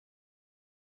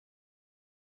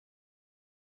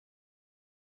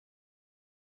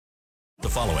The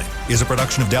following is a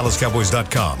production of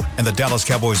DallasCowboys.com and the Dallas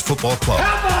Cowboys Football Club.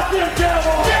 How about them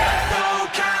Cowboys? Go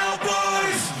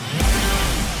Cowboys!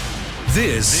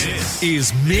 This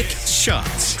is Mick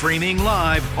Shots. Streaming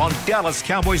live on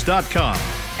DallasCowboys.com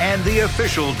and the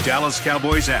official Dallas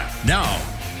Cowboys app. Now,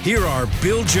 here are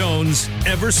Bill Jones,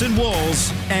 Everson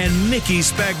Walls, and Mickey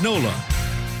Spagnola.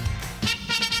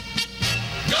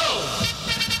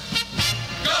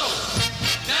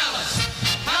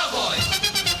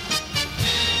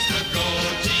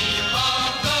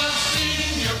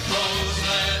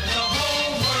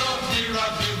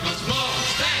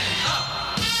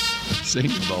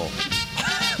 Senior Bowl.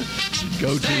 It's the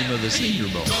go team of the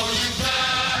Senior Bowl.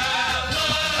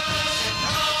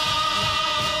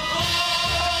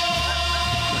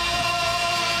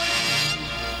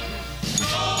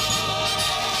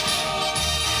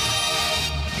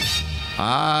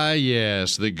 Ah,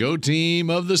 yes, the go team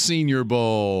of the Senior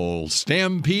Bowl,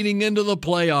 stampeding into the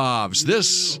playoffs.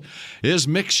 This is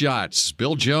Mick Shots.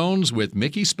 Bill Jones with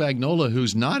Mickey Spagnola,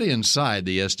 who's not inside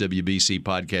the SWBC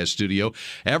podcast studio.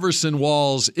 Everson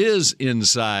Walls is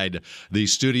inside the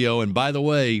studio. And by the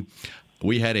way,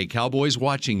 we had a Cowboys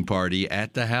watching party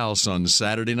at the house on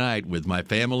Saturday night with my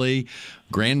family,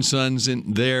 grandsons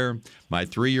in there. My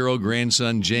 3-year-old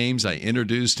grandson, James, I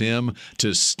introduced him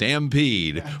to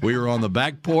Stampede. We were on the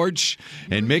back porch,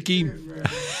 and Mickey,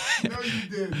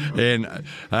 and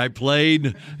I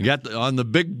played, on the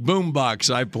big boombox,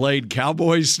 I played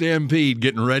Cowboys Stampede,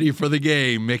 getting ready for the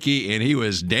game, Mickey, and he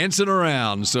was dancing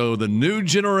around. So the new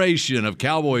generation of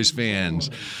Cowboys fans.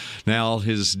 Now,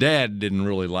 his dad didn't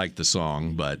really like the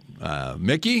song, but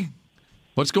Mickey,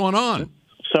 what's going on?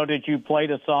 So did you play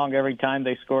the song every time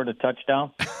they scored a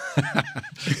touchdown?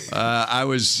 I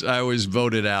was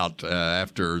voted out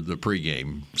after the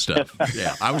pregame stuff.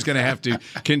 Yeah, I was going to have to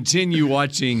continue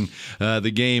watching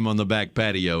the game on the back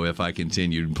patio if I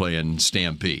continued playing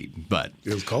Stampede. But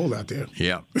it was cold out there.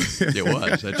 Yeah, it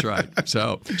was. That's right.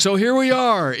 So here we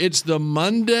are. It's the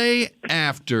Monday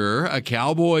after a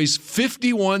Cowboys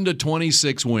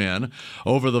 51-26 win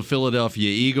over the Philadelphia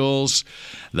Eagles.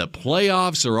 The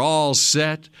playoffs are all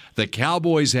set. The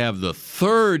Cowboys have the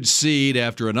 3rd seed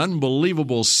after an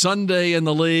unbelievable Sunday in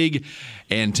the league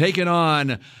and taking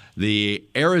on the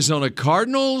Arizona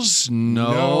Cardinals?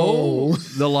 No.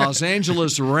 The Los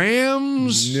Angeles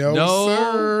Rams? No,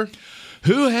 sir.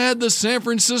 Who had the San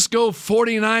Francisco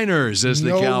 49ers as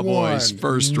the Cowboys'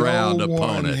 first-round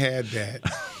opponent? No one had that.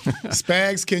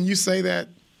 Spags, can you say that?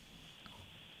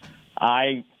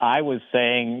 I was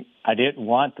saying I didn't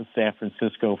want the San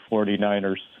Francisco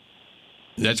 49ers.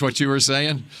 That's what you were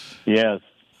saying? Yes.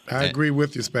 I agree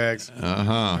with you, Spags.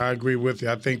 I agree with you.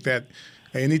 I think that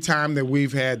any time that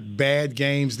we've had bad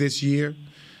games this year,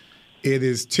 it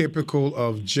is typical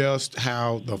of just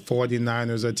how the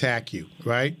 49ers attack you,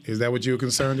 right? Is that what you were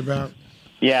concerned about?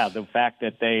 Yeah, the fact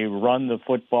that they run the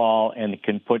football and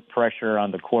can put pressure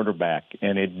on the quarterback,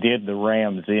 and it did the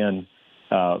Rams in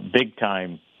big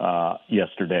time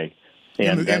yesterday.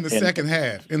 In the second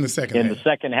half. In the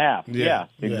second half. Yeah,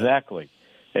 exactly.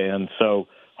 And so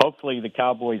hopefully the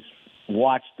Cowboys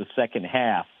watched the second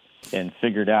half and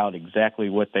figured out exactly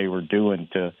what they were doing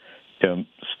to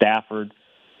Stafford.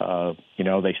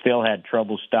 They still had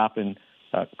trouble stopping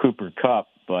Cooper Kupp,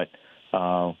 but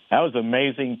that was an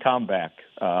amazing comeback,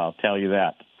 I'll tell you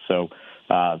that. So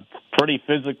pretty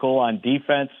physical on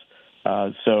defense.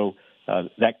 So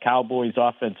that Cowboys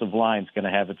offensive line is going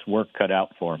to have its work cut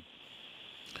out for them.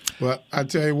 Well, I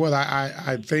tell you what,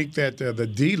 I think that the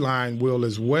D-line will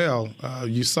as well.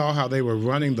 You saw how they were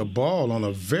running the ball on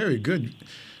a very good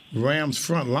Rams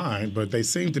front line, but they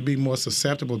seem to be more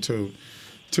susceptible to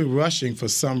rushing for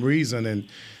some reason. And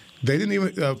they didn't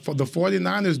even the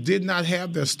 49ers did not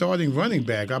have their starting running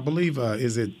back. I believe,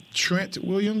 is it Trent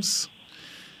Williams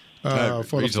for the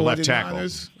 49ers? A left tackle.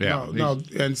 Yeah. No,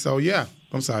 and so, yeah.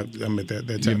 I'm sorry, I meant that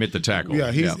tackle. You meant the tackle.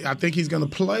 Yeah, I think he's going to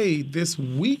play this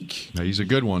week. He's a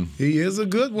good one. He is a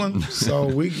good one. So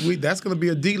we that's going to be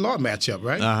a D-Law matchup,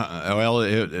 right?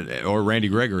 Or Randy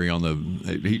Gregory on the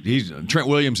he's Trent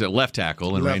Williams at left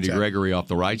tackle and Randy Gregory off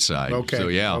the right side. Okay. So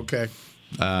yeah. Okay.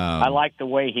 I like the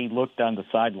way he looked on the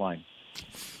sideline.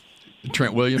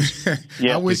 Trent Williams?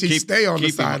 Yeah. I wish he'd stay on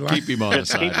the sideline. Keep him on the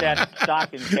sideline. Keep that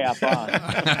stocking cap on.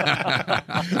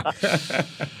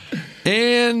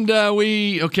 And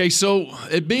so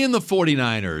it being the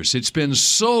 49ers, it's been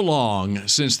so long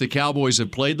since the Cowboys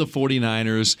have played the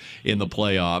 49ers in the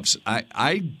playoffs.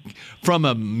 I from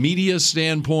a media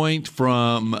standpoint,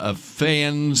 from a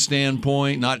fan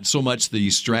standpoint, not so much the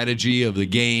strategy of the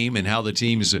game and how the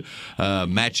teams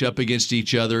match up against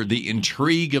each other, the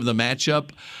intrigue of the matchup,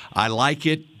 I like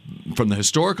it. from the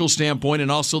historical standpoint,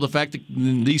 and also the fact that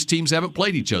these teams haven't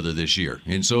played each other this year,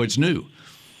 and so it's new.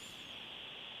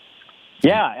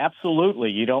 Yeah,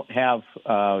 absolutely. You don't have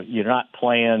you're not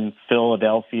playing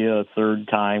Philadelphia a third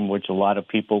time, which a lot of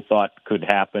people thought could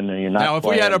happen. And you're not. Now, if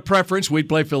we had a preference, we'd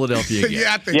play Philadelphia again.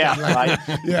 I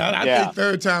think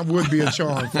third time would be a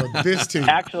charm for this team.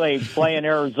 Actually, playing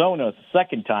Arizona a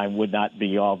second time would not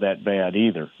be all that bad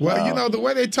either. Well, the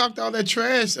way they talked all that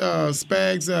trash,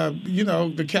 Spags,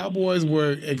 the Cowboys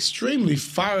were extremely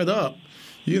fired up,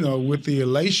 with the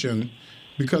elation,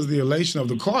 because the elation of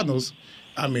the Cardinals.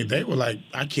 I mean, they were like,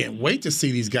 I can't wait to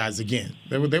see these guys again.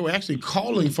 They were actually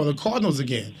calling for the Cardinals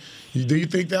again. Do you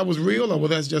think that was real, or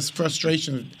was that just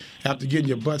frustration after getting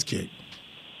your butts kicked?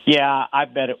 Yeah, I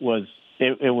bet it was.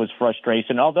 It was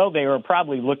frustration. Although they were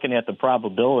probably looking at the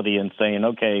probability and saying,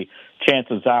 okay,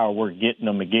 chances are we're getting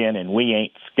them again, and we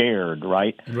ain't scared,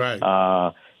 right?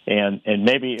 Right. And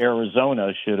maybe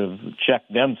Arizona should have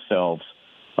checked themselves,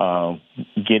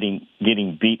 getting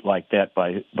beat like that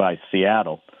by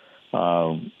Seattle.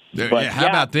 How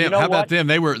about them? How about them?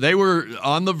 They were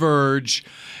on the verge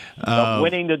of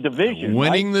winning the division.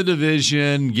 The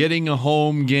division, getting a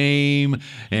home game,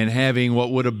 and having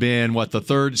what would have been the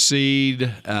third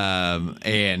seed,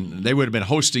 and they would have been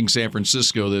hosting San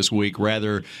Francisco this week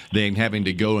rather than having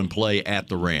to go and play at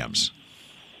the Rams.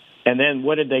 And then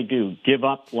what did they do? Give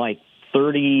up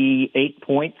 38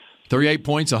 points? 38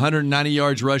 points, 190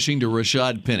 yards rushing to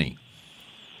Rashad Penny.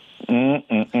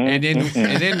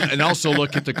 And also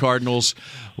look at the Cardinals,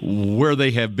 where they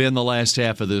have been the last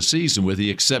half of this season, with the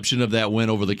exception of that win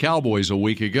over the Cowboys a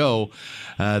week ago.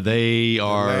 They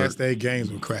are the last 8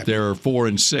 games were crap. They're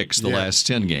 4-6 the last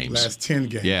 10 games. Last 10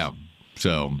 games. Yeah.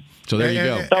 So there you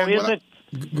go. So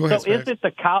is it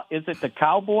the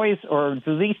Cowboys, or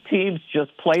do these teams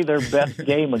just play their best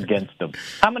game against them?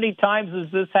 How many times has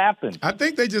this happened? I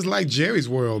think they just like Jerry's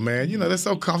world, man. They're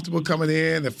so comfortable coming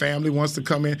in. The family wants to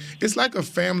come in. It's like a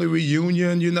family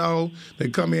reunion, They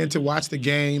come in to watch the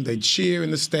game. They cheer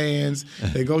in the stands.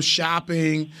 They go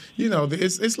shopping.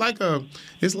 It's like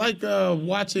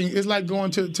watching. It's like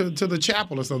going to the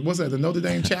chapel or something. What's that? The Notre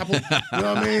Dame Chapel. You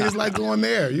know what I mean? It's like going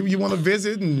there. You want to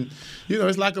visit, and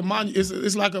it's like a monument.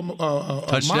 It's like a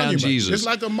touchdown monument. Jesus. It's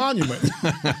like a monument.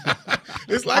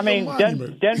 It's like a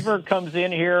monument. Denver comes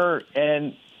in here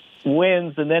and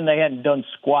wins, and then they hadn't done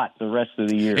squat the rest of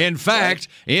the year. In fact,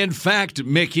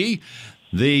 Mickey,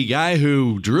 the guy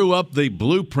who drew up the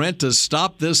blueprint to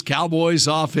stop this Cowboys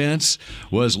offense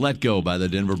was let go by the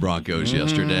Denver Broncos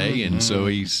yesterday, and so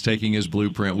he's taking his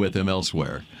blueprint with him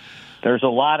elsewhere. There's a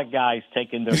lot of guys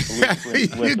taking their blueprint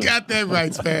with them. You got that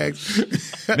right,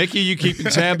 Spags. Mickey, you keeping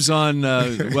tabs on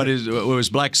what was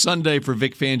Black Sunday for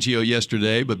Vic Fangio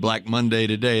yesterday, but Black Monday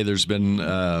today. There's been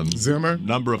Zimmer,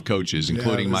 number of coaches,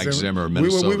 including Mike Zimmer of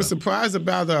Minnesota. We were surprised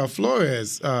about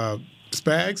Flores,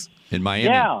 Spags in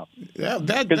Miami. Yeah,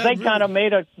 because they kind of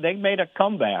made a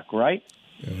comeback, right?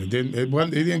 Yeah, it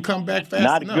didn't come back fast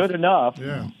enough. Not good enough.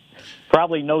 Yeah.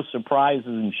 Probably no surprises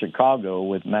in Chicago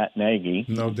with Matt Nagy.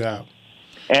 No doubt.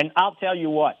 And I'll tell you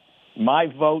what, my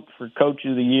vote for Coach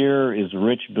of the Year is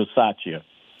Rich Bisaccia.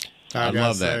 I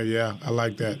love that. Yeah, I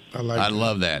like that. I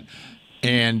love that.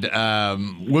 And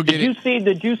we'll get it.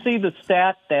 Did you see the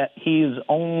stat that he's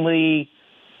only,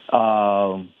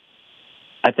 I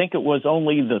think it was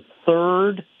only the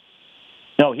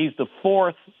he's the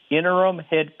 4th interim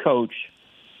head coach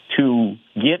to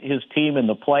get his team in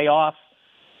the playoffs.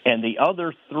 And the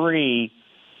other 3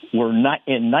 were not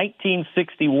in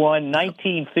 1961,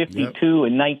 1952,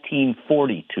 and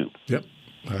 1942. Yep,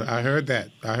 I heard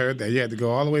that. You had to go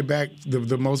all the way back.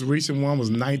 The most recent one was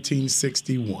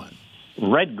 1961.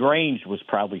 Red Grange was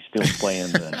probably still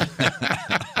playing then.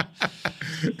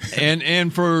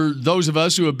 And for those of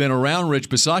us who have been around Rich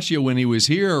Bisaccia when he was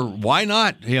here, why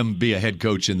not him be a head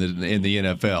coach in the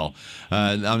NFL?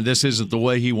 This isn't the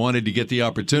way he wanted to get the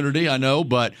opportunity, I know,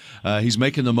 but he's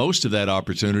making the most of that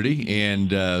opportunity,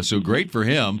 and so great for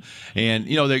him. And,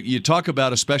 you talk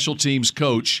about a special teams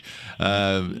coach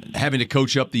having to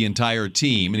coach up the entire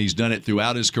team, and he's done it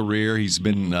throughout his career. He's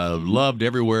been loved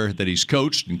everywhere that he's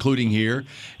coached, including here,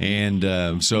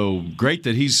 and so great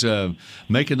that he's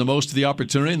making the most of the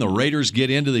opportunity, and the Raiders get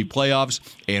into the playoffs,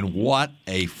 and what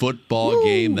a football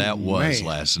game that was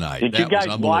last night. Did you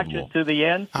guys watch it to the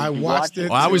end? I watched it.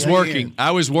 Well, I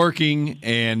was working,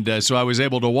 and so I was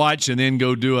able to watch and then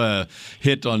go do a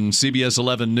hit on CBS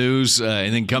 11 News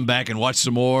and then come back and watch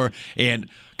some more, and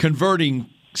converting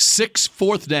 6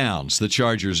 fourth downs, the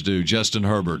Chargers do, Justin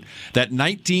Herbert. That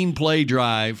 19-play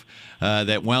drive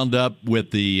that wound up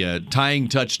with the tying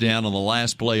touchdown on the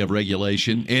last play of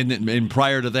regulation. And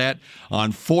prior to that,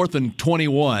 on 4th and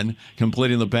 21,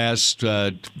 completing the pass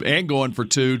and going for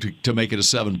 2 to make it a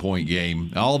 7-point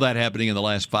game. All that happening in the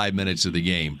last 5 minutes of the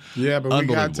game. Yeah, but we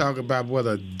got to talk about what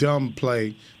a dumb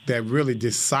play that really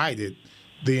decided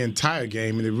the entire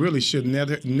game, and it really should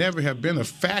never have been a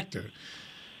factor.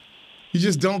 You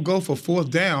just don't go for 4th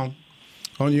down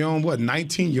on your own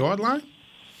 19-yard line.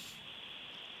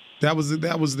 That was the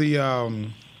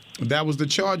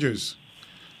Chargers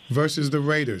versus the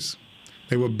Raiders.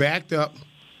 They were backed up.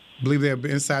 I believe they were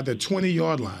inside their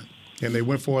 20-yard line, and they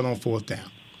went for it on 4th down.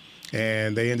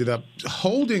 And they ended up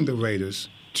holding the Raiders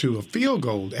to a field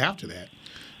goal after that.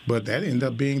 But that ended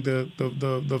up being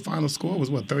the final score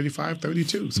was,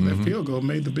 35-32. So that field goal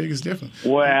made the biggest difference.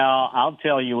 Well, I'll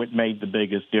tell you it made the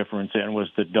biggest difference and was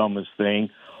the dumbest thing.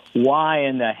 Why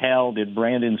in the hell did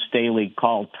Brandon Staley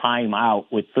call timeout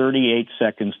with 38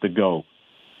 seconds to go?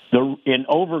 In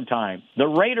overtime, the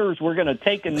Raiders were going to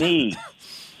take a knee,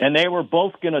 and they were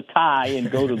both going to tie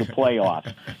and go to the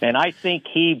playoffs. And I think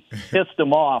he pissed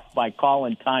them off by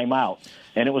calling timeout.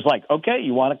 And it was like, okay,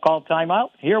 you want to call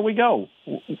timeout? Here we go.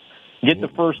 Get the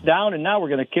first down, and now we're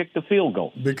going to kick the field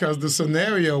goal. Because the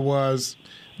scenario was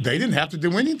they didn't have to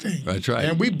do anything. That's right.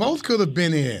 And we both could have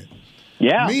been in.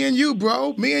 Yeah. Me and you,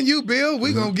 bro. Me and you, Bill.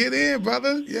 We going to get in,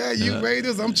 brother. Yeah, you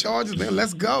Raiders, I'm Chargers. Man,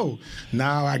 let's go.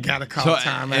 Now I got to call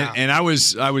timeout. And I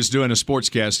was doing a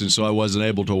sportscast, and so I wasn't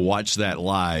able to watch that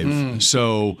live.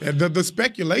 So the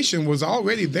speculation was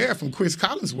already there from Chris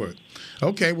Collinsworth.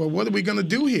 Okay, well, what are we going to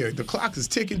do here? The clock is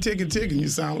ticking, ticking, ticking. You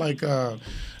sound like a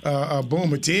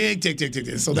boomer. Tick, tick, tick, tick,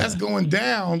 tick. So that's going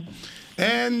down.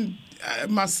 And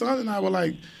my son and I were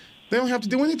like, they don't have to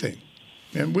do anything.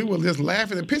 And we were just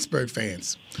laughing at Pittsburgh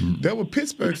fans. There were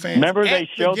Pittsburgh fans. Remember they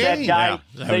showed that guy?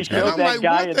 Yeah, they showed that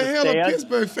guy what the hell are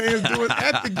Pittsburgh fans doing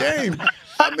at the game?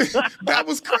 I mean, that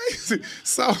was crazy.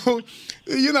 So,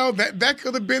 that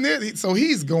could have been it. So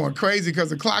he's going crazy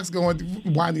because the clock's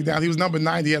winding down. He was number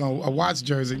 90. He had a Watts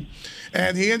jersey.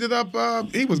 And he ended up,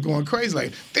 he was going crazy.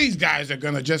 Like, these guys are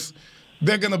going to just...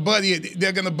 They're gonna buddy it.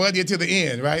 They're gonna buddy it to the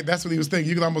end, right? That's what he was thinking.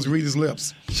 You can almost read his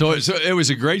lips. So it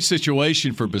was a great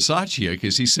situation for Bisaccia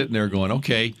because he's sitting there going,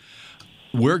 "Okay,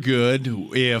 we're good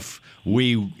if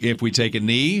we take a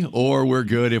knee, or we're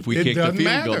good if we kick the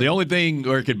field goal. The only thing,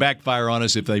 or it could backfire on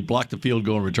us if they block the field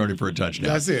goal and return it for a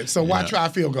touchdown." That's it. So why try a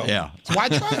field goal? Yeah. So why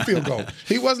try a field goal?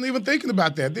 He wasn't even thinking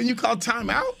about that. Then you call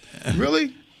timeout?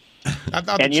 Really? I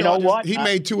thought and you know what? He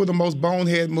made 2 of the most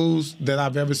bonehead moves that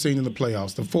I've ever seen in the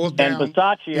playoffs. The 4th down in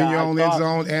your own end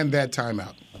zone and that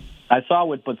timeout. I saw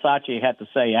what Bisaccia had to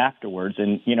say afterwards,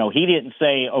 and, he didn't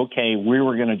say, okay, we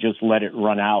were going to just let it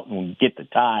run out and get the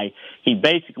tie. He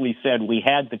basically said we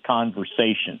had the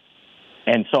conversation.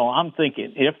 And so I'm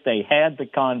thinking if they had the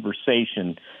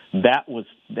conversation, that was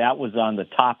on the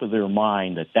top of their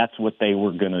mind, that's what they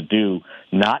were going to do,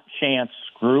 not chance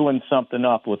screwing something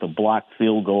up with a blocked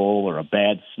field goal or a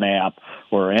bad snap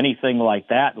or anything like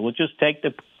that. We'll just take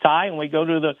the tie and we go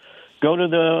to the.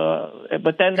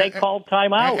 But then they called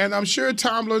timeout. And I'm sure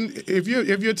Tomlin, if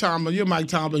you're Tomlin, you're Mike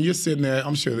Tomlin, you're sitting there.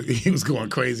 I'm sure he was going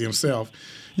crazy himself.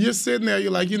 You're sitting there.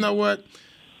 You're like, you know what?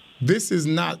 This is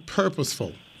not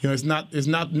purposeful. It's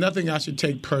not nothing I should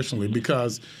take personally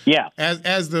because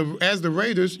as the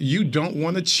Raiders, you don't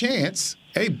want to chance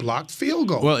a blocked field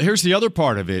goal. Well, here's the other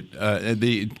part of it.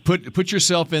 Put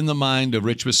yourself in the mind of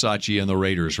Rich Bisaccia and the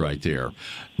Raiders right there.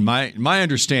 My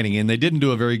understanding, and they didn't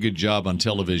do a very good job on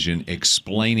television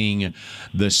explaining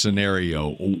the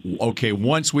scenario. Okay,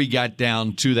 once we got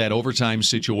down to that overtime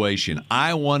situation,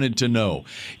 I wanted to know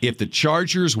if the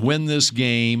Chargers win this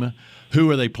game, who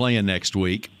are they playing next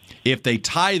week? If they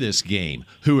tie this game,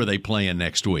 who are they playing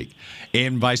next week?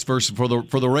 And vice versa for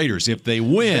the Raiders. If they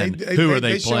win, who are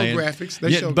they playing? Show graphics.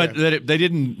 They show but graphics. They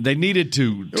didn't. They needed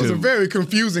to. It was a very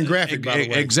confusing graphic, by the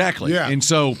way. Exactly. Yeah. And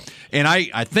so,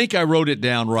 I think I wrote it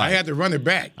down right. I had to run it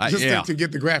back to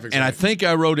get the graphics. And right. I think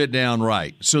I wrote it down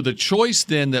right. So the choice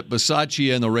then that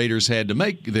Bisaccia and the Raiders had to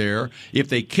make there, if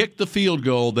they kick the field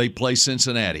goal, they play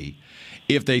Cincinnati.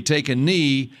 If they take a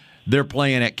knee, they're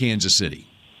playing at Kansas City.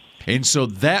 And so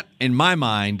that, in my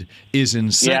mind, is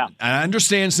insane. Yeah. I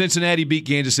understand Cincinnati beat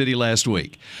Kansas City last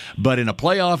week. But in a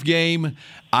playoff game,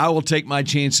 I will take my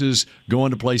chances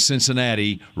going to play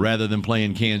Cincinnati rather than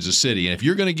playing Kansas City. And if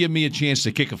you're going to give me a chance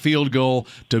to kick a field goal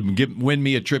to win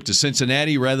me a trip to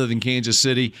Cincinnati rather than Kansas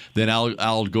City, then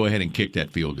I'll go ahead and kick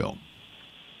that field goal.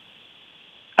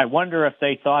 I wonder if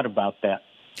they thought about that.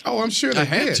 Oh, I'm sure they did.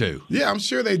 Had to. Yeah, I'm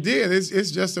sure they did. It's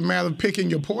just a matter of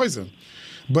picking your poison.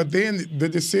 But then the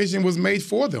decision was made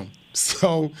for them.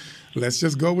 So let's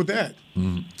just go with that.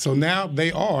 So now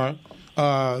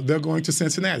they're going to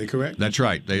Cincinnati, correct? That's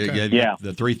right. They Okay. get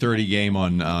the 3:30 game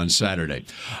on Saturday.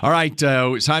 All right,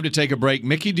 it's time to take a break.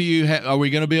 Mickey, are we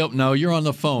going to be able? No, you're on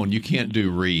the phone. You can't do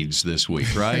reads this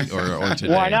week, right? Or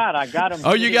today? Why not? I got them.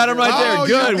 Oh, you got them right there. Oh,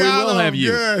 Good. you We got will 'em. have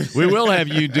you. Good. We will have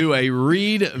you do a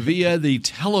read via the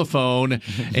telephone.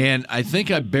 And I think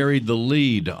I buried the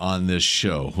lead on this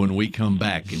show when we come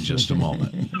back in just a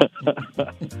moment.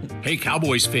 Hey,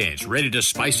 Cowboys fans, ready to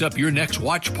spice up your next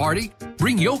watch party?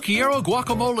 Bring Yo Quiero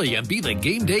guacamole and be the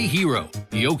game day hero.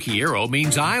 Yo Quiero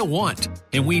means I want,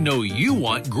 and we know you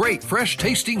want great,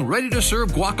 fresh-tasting,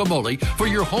 ready-to-serve guacamole for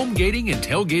your home gating and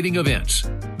tailgating events.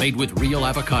 Made with real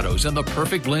avocados and the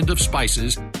perfect blend of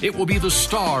spices, it will be the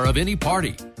star of any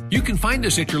party. You can find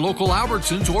us at your local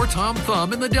Albertsons or Tom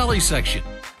Thumb in the deli section.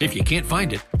 If you can't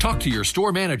find it, talk to your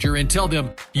store manager and tell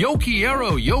them, Yo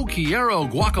Quiero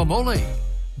guacamole.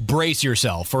 Brace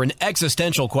yourself for an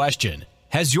existential question.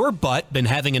 Has your butt been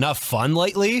having enough fun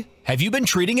lately? Have you been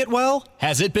treating it well?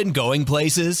 Has it been going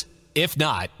places? If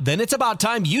not, then it's about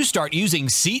time you start using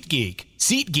SeatGeek.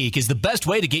 SeatGeek is the best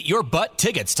way to get your butt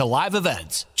tickets to live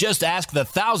events. Just ask the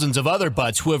thousands of other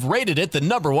butts who have rated it the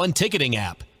 #1 ticketing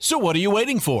app. So what are you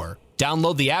waiting for?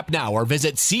 Download the app now or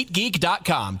visit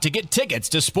SeatGeek.com to get tickets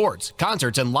to sports,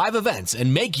 concerts, and live events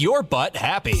and make your butt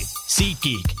happy.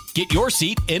 SeatGeek. Get your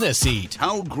seat in a seat.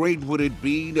 How great would it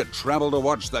be to travel to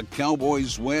watch the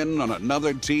Cowboys win on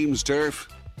another team's turf?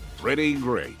 Pretty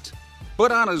great.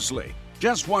 But honestly,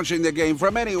 just watching the game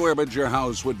from anywhere but your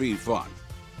house would be fun.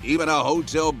 Even a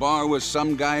hotel bar with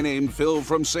some guy named Phil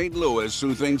from St. Louis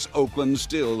who thinks Oakland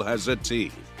still has a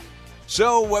team.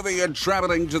 So whether you're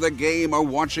traveling to the game or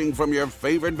watching from your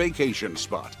favorite vacation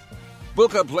spot,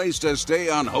 book a place to stay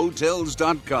on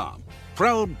Hotels.com.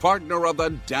 Proud partner of the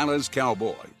Dallas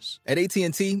Cowboys. At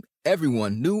AT&T,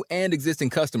 everyone, new and existing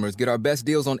customers, get our best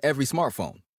deals on every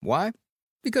smartphone. Why?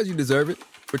 Because you deserve it.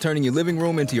 For turning your living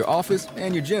room into your office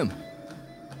and your gym.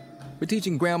 For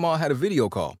teaching Grandma how to video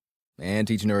call. And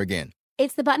teaching her again.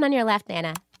 It's the button on your left,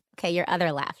 Nana. Okay, your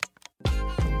other left.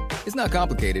 It's not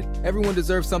complicated. Everyone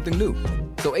deserves something new.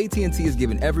 So AT&T is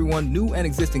giving everyone, new and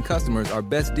existing customers, our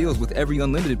best deals with every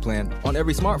unlimited plan on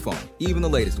every smartphone, even the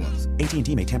latest ones.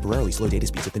 AT&T may temporarily slow data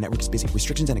speeds if the network is busy.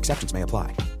 Restrictions and exceptions may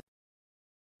apply.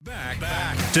 Back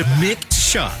to Mick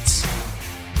Shots.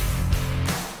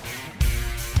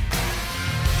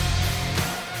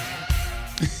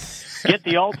 Get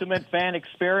the ultimate fan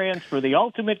experience for the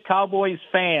ultimate Cowboys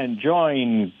fan.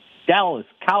 Join Dallas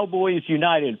Cowboys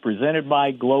United, presented by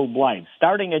Globe Life,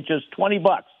 starting at just $20.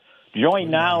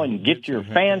 Join now and get your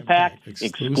fan pack,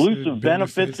 exclusive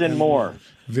benefits, and more.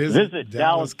 Visit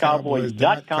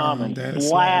DallasCowboys.com and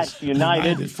slash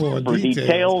United for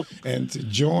details. And to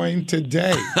join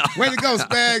today. Way to go,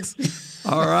 Spags.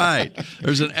 All right.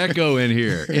 There's an echo in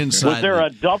here. Was there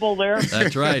a double there?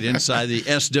 That's right. Inside the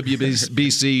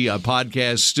SWBC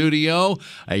podcast studio,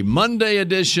 a Monday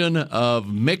edition of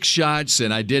Mick Shots,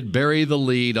 and I did bury the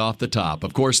lead off the top.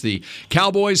 Of course, the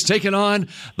Cowboys taking on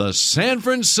the San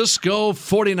Francisco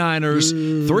 49ers,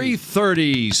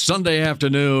 3:30 Sunday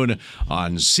afternoon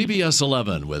on CBS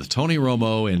 11 with Tony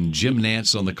Romo and Jim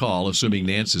Nantz on the call, assuming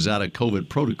Nantz is out of COVID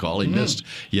protocol. He missed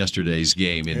yesterday's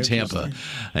game in Tampa.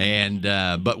 And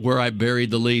but where I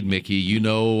buried the lead, Mickey, you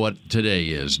know what today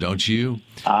is, don't you?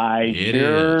 I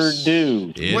sure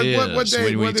do. What day? When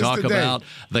we What is talk today? about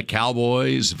the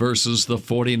Cowboys versus the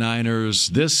 49ers,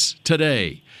 this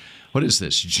today, what is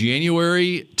this?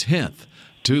 January 10th,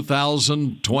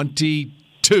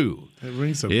 2022. It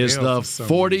rings a Is bell the for some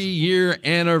 40-year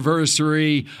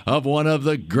anniversary of one of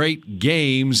the great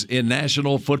games in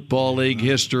National Football League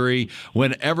history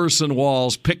when Everson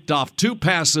Walls picked off 2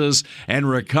 passes and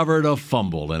recovered a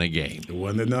fumble in a game. It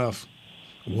wasn't enough.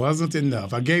 Wasn't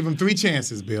enough. I gave him 3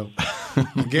 chances, Bill.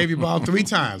 I gave you ball 3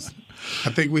 times. I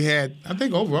think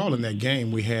overall in that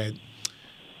game we had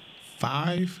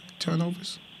 5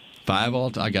 turnovers. 5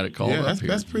 all. I got it called up here.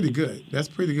 That's pretty good. That's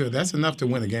pretty good. That's enough to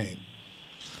win a game.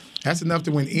 That's enough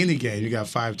to win any game. You got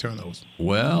 5 turnovers.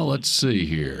 Well, let's see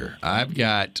here. I've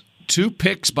got 2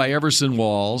 picks by Everson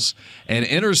Walls, an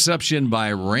interception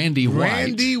by Randy White.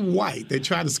 Randy White. They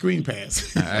tried to screen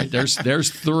pass. All right, there's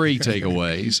 3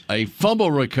 takeaways. A fumble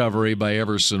recovery by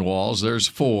Everson Walls. There's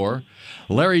 4.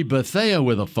 Larry Bethea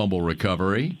with a fumble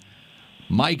recovery.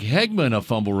 Mike Hegman, a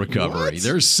fumble recovery. What?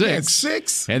 There's 6. That's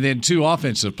 6? And then 2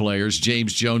 offensive players,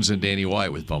 James Jones and Danny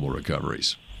White, with fumble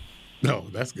recoveries. No,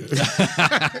 that's good.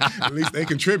 At least they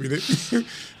contributed. It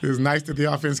was nice that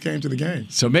the offense came to the game.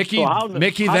 So, Mickey, So how in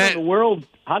the world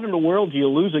how in the world do you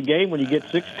lose a game when you get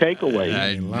 6 takeaways?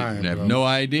 I have no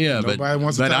idea. But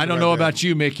I don't know about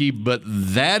you, Mickey, but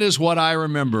that is what I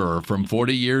remember from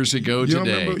 40 years ago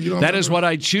today. That is what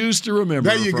I choose to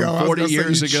remember from 40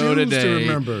 years ago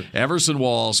today. Everson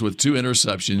Walls with 2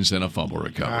 interceptions and a fumble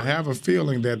recovery. I have a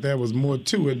feeling that there was more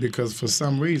to it because for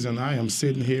some reason I am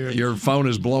sitting here. Your phone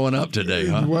is blowing up today,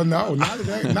 huh? Well, no,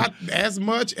 not as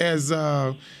much as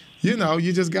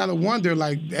you just got to wonder,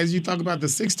 like, as you talk about the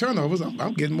 6 turnovers,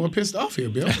 I'm getting more pissed off here,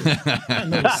 Bill. I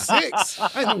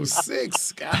know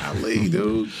 6. Golly,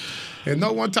 dude. And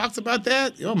no one talks about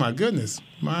that? Oh, my goodness.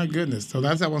 My goodness. So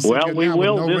that's how I'm saying we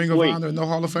will no this Ring week. of Honor, no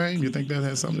Hall of Fame? You think that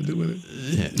has something to do with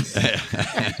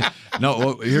it? No,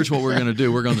 well, here's what we're going to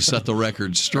do. We're going to set the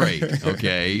record straight,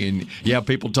 okay? And,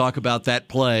 people talk about that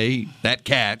play, that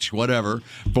catch, whatever,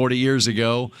 40 years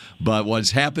ago. But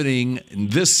what's happening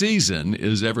this season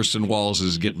is Everson Walls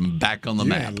is getting back on the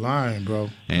map. You're lying, bro.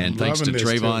 And thanks to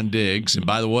Trayvon Diggs. And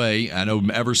by the way, I know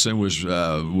Everson was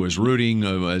rooting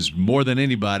as more than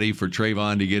anybody for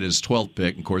Trayvon to get his 12th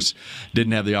pick. Of course,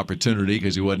 didn't have the opportunity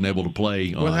because he wasn't able to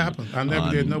play. What happened? I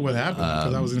never did know what happened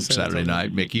because I was in Saturday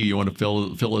night. Mickey, you want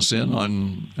to fill us in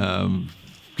on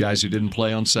guys who didn't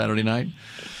play on Saturday night?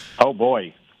 Oh,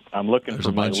 boy. I'm looking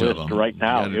for my list right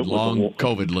now. It was a long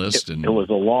COVID list. It was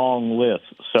a long list.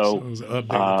 So it was an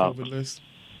updated COVID list?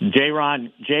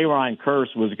 Jaron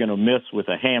Curse was going to miss with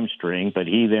a hamstring, but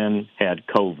he then had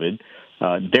COVID.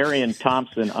 Darian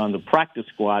Thompson on the practice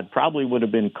squad probably would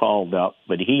have been called up,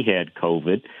 but he had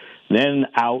COVID. Then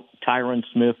out, Tyron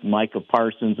Smith, Micah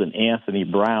Parsons, and Anthony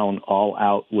Brown all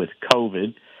out with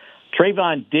COVID.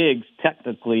 Trayvon Diggs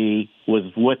technically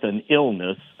was with an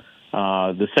illness,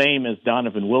 the same as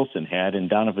Donovan Wilson had, and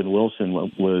Donovan Wilson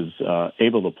was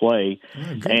able to play.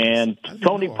 And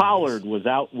Tony Pollard was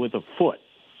out with a foot.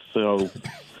 So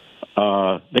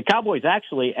the Cowboys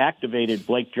actually activated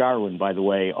Blake Jarwin, by the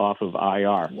way, off of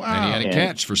IR. Wow. And he had a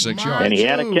catch for 6 yards. And he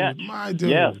had a catch. My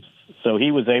dude. Yes. So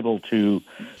he was able to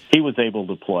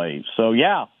play. So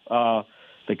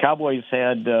the Cowboys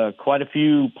had quite a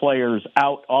few players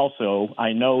out also.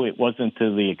 I know it wasn't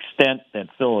to the extent that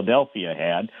Philadelphia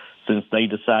had, since they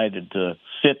decided to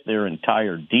sit their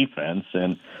entire defense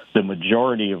and the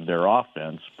majority of their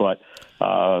offense. But,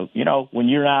 when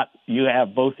you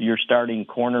have both of your starting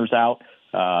corners out,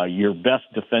 your best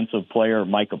defensive player,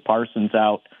 Micah Parsons,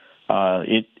 out,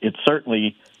 it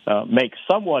certainly makes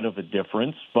somewhat of a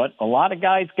difference. But a lot of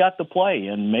guys got to play,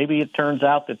 and maybe it turns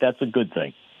out that that's a good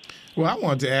thing. Well, I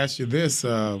wanted to ask you this.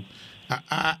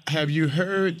 Have you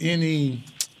heard any,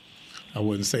 I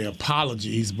wouldn't say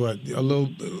apologies, but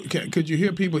could you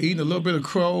hear people eating a little bit of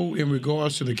crow in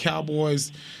regards to the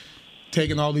Cowboys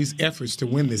taking all these efforts to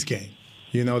win this game?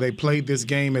 They played this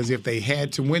game as if they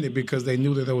had to win it because they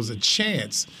knew that there was a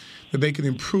chance that they could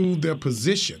improve their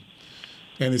position.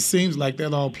 And it seems like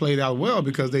that all played out well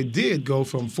because they did go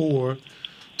from 4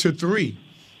 to 3.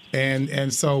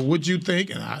 And so would you think,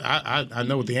 and I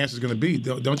know what the answer is going to be,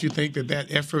 don't you think that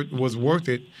effort was worth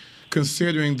it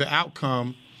considering the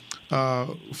outcome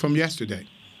from yesterday?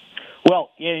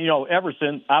 Well,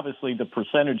 Everson, obviously the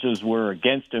percentages were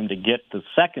against him to get the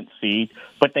 2nd seed,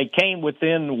 but they came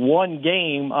within 1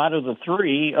 game out of the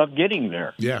 3 of getting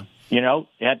there. Yeah.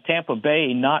 Had Tampa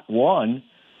Bay not won,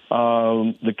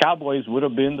 the Cowboys would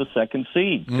have been the 2nd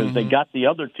seed because they got the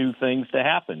other 2 things to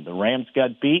happen. The Rams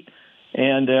got beat,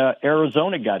 and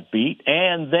Arizona got beat,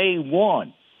 and they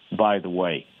won, by the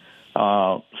way.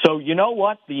 So you know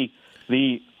what?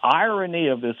 The irony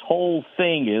of this whole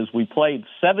thing is we played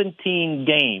 17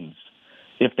 games.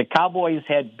 If the Cowboys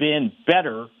had been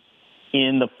better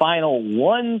in the final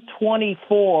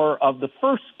 124 of the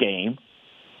first game,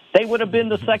 they would have been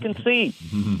the 2nd seed.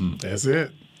 That's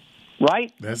it.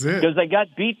 Right? That's it. Because they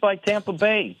got beat by Tampa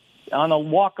Bay on a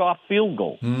walk-off field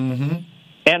goal. Mm-hmm.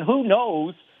 And who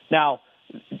knows? Now,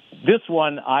 this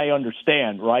one I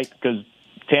understand, right? Because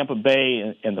Tampa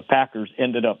Bay and the Packers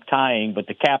ended up tying, but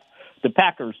the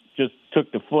Packers just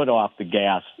took the foot off the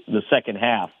gas the second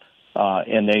half,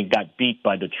 and they got beat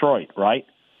by Detroit, right?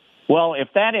 Well, if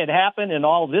that had happened and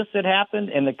all this had happened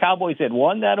and the Cowboys had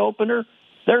won that opener,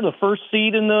 they're the 1st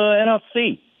seed in the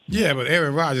NFC. Yeah, but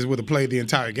Aaron Rodgers would have played the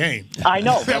entire game. I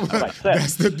know. That's what I said.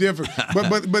 That's the difference.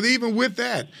 But even with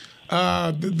that,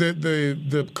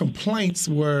 the complaints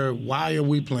were, why are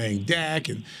we playing Dak?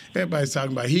 And everybody's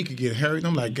talking about he could get hurt. And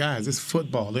I'm like, guys, it's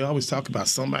football. They always talk about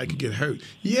somebody could get hurt.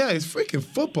 Yeah, it's freaking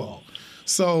football.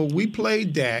 So we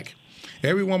played Dak.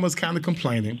 Everyone was kind of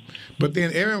complaining. But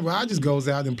then Aaron Rodgers goes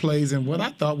out and plays in what I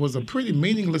thought was a pretty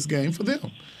meaningless game for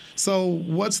them. So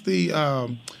what's the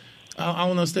I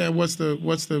don't understand what's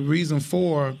the reason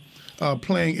for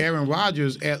playing Aaron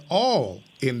Rodgers at all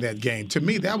in that game. To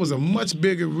me, that was a much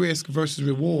bigger risk versus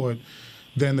reward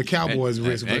than the Cowboys'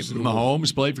 risk versus reward.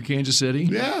 Mahomes played for Kansas City.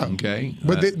 Yeah. Okay.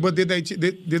 But did they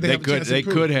have a chance to They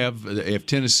improve? could have if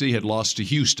Tennessee had lost to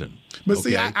Houston. But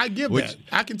see, I give that.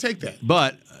 I can take that.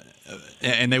 But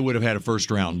and they would have had a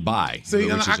first-round bye. See,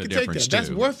 which is I a can take difference, that. That's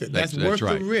too. worth it. That's worth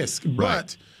right. the risk. Right.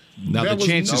 But now there the was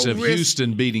chances no of risk.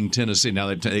 Houston beating Tennessee. Now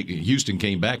Houston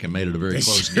came back and made it a very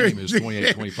close game. It was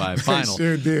 28-25 final.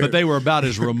 Sure did. But they were about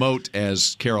as remote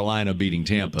as Carolina beating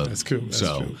Tampa. That's cool. That's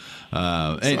true.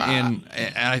 And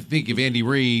I think if Andy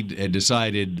Reid had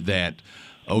decided that,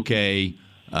 okay,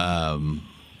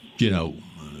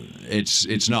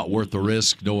 it's not worth the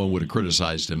risk, no one would have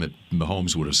criticized him.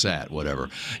 Mahomes would have sat, whatever.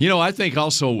 I think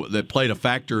also that played a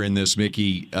factor in this,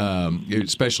 Mickey,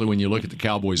 especially when you look at the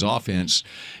Cowboys' offense,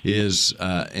 is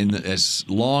in as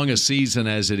long a season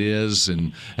as it is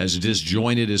and as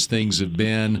disjointed as things have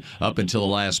been up until the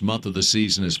last month of the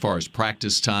season as far as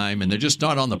practice time, and they're just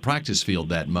not on the practice field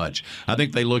that much. I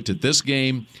think they looked at this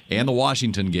game and the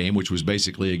Washington game, which was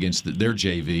basically against their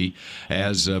JV,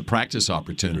 as practice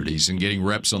opportunities and getting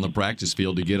reps on the practice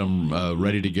field to get them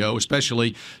ready to go,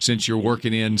 especially since you're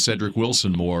working in Cedric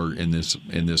Wilson more in this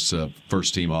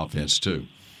first team offense too.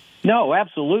 No,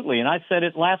 absolutely, and I said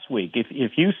it last week.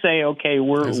 If you say, okay,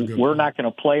 we're not going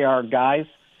to play our guys,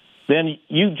 then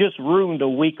you just ruined a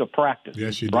week of practice.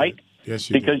 Yes, you did. Right? Yes,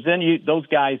 you because did. then those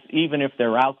guys, even if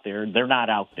they're out there, they're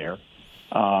not out there.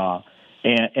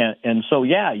 And so,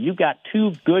 yeah, you got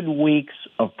 2 good weeks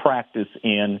of practice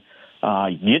in.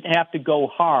 You didn't have to go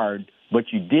hard,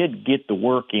 but you did get the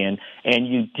work in, and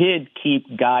you did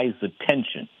keep guys'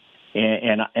 attention.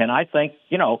 And I think,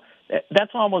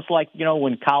 that's almost like,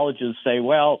 when colleges say,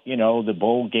 well, the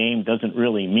bowl game doesn't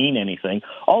really mean anything.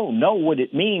 Oh, no, what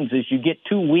it means is you get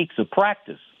 2 weeks of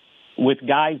practice with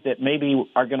guys that maybe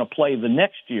are going to play the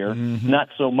next year, not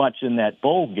so much in that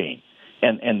bowl game.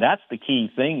 And that's the key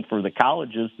thing for the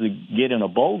colleges to get in a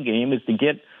bowl game, is to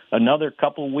get another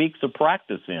couple of weeks of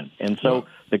practice in. And so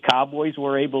the Cowboys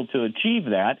were able to achieve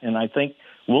that, and I think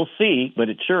we'll see, but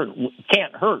it sure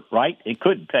can't hurt, right? It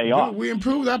could pay off. We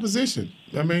improved our position.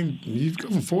 I mean, you've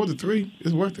gone from 4 to 3.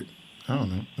 It's worth it. I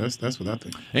don't know. That's what I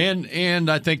think. And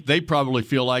I think they probably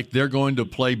feel like they're going to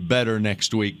play better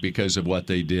next week because of what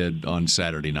they did on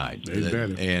Saturday night. They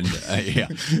better. And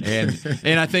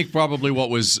and I think probably what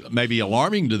was maybe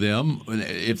alarming to them,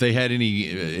 if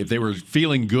they were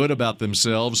feeling good about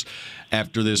themselves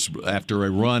after a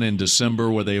run in December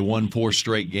where they won 4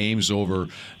 straight games over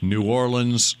New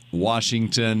Orleans,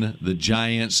 Washington, the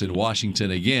Giants, and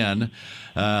Washington again.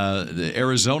 The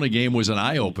Arizona game was an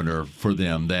eye-opener for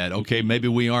them that, okay, maybe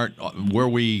we aren't where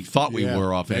we thought we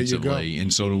were offensively,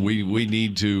 and so we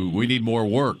need more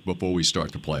work before we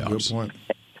start the playoffs. Good point.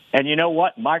 And you know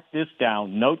what? Mark this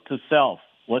down. Note to self.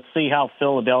 Let's see how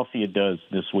Philadelphia does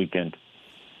this weekend.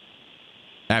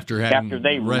 After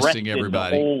they resting rested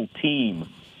everybody. the whole team.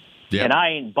 Yep. And I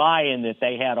ain't buying that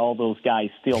they had all those guys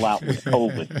still out with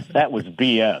COVID. That was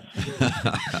BS.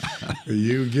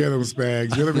 You get them,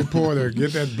 Spags. You're the reporter.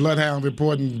 Get that bloodhound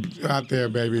reporting out there,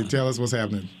 baby. Tell us what's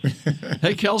happening.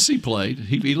 Hey, Kelsey played.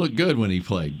 He looked good when he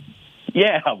played.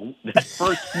 Yeah, that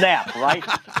first snap, right?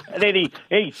 And then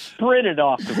he sprinted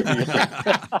off the field.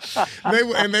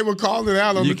 they were calling it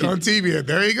out on TV.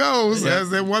 There he goes. That's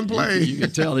that one play. You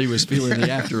could tell he was feeling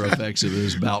the after effects of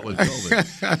his bout with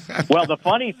COVID. Well, the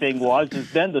funny thing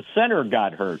is then the center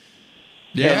got hurt.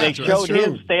 Yeah, and they showed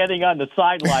him standing on the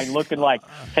sideline looking like,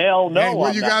 hell no. Hey,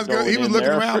 where you guys go? He was looking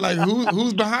there. around like,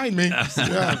 who's behind me?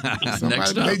 Yeah.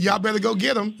 Next up. Y'all better go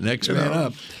get him. Next man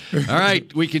up. All right,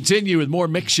 we continue with more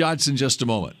Mick Shots in just a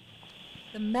moment.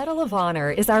 The Medal of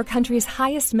Honor is our country's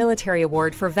highest military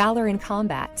award for valor in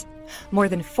combat. More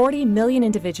than 40 million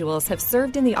individuals have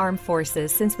served in the armed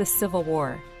forces since the Civil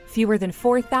War. Fewer than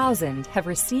 4,000 have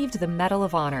received the Medal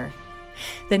of Honor.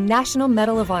 The National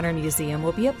Medal of Honor Museum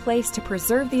will be a place to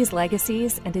preserve these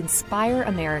legacies and inspire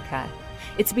America.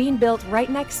 It's being built right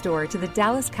next door to the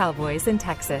Dallas Cowboys in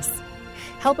Texas.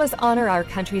 Help us honor our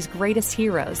country's greatest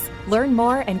heroes. Learn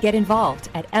more and get involved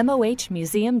at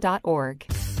mohmuseum.org.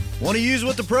 Want to use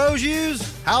what the pros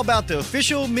use? How about the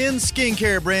official men's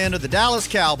skincare brand of the Dallas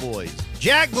Cowboys,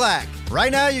 Jack Black?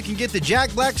 Right now you can get the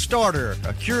Jack Black Starter,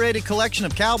 a curated collection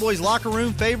of Cowboys locker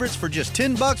room favorites for just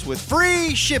 $10 with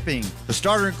free shipping. The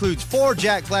starter includes 4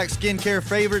 Jack Black skincare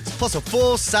favorites plus a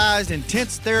full-sized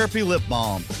intense therapy lip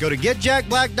balm. Go to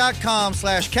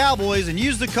getjackblack.com/Cowboys and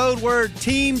use the code word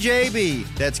TEAMJB.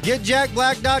 That's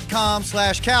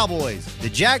getjackblack.com/Cowboys. The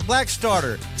Jack Black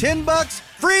Starter, $10,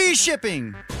 free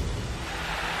shipping.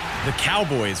 The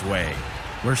Cowboys way.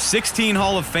 where 16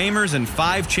 Hall of Famers and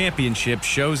 5 championships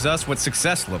shows us what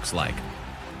success looks like,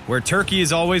 where turkey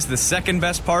is always the second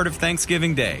best part of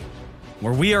Thanksgiving Day,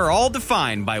 where we are all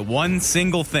defined by one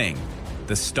single thing,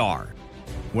 the star,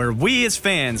 where we as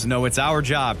fans know it's our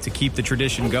job to keep the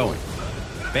tradition going.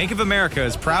 Bank of America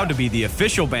is proud to be the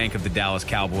official bank of the Dallas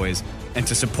Cowboys and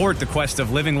to support the quest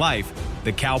of living life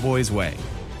the Cowboys way.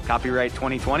 Copyright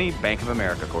 2020, Bank of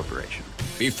America Corporation.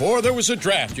 Before there was a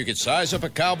draft, you could size up a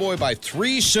cowboy by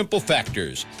 3 simple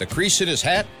factors: the crease in his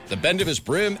hat, the bend of his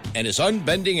brim, and his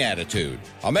unbending attitude.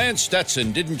 A man's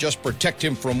Stetson didn't just protect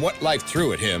him from what life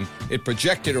threw at him, it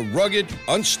projected a rugged,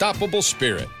 unstoppable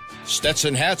spirit.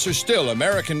 Stetson hats are still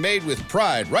American-made with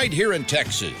pride right here in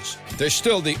Texas. They're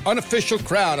still the unofficial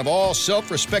crown of all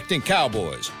self-respecting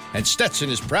cowboys, and Stetson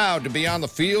is proud to be on the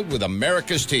field with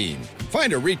America's team.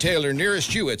 Find a retailer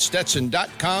nearest you at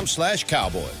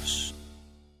stetson.com/cowboys.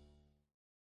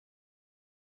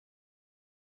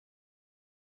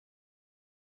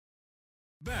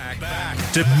 Back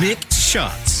to Mick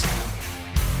Shots.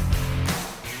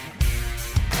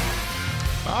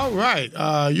 All right.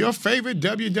 Your favorite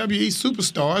WWE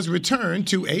superstars return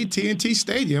to AT&T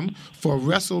Stadium for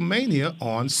WrestleMania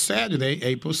on Saturday,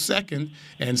 April 2nd,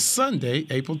 and Sunday,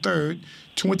 April 3rd,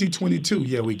 2022.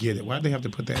 Yeah, we get it. Why'd they have to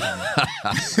put that on?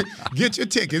 Get your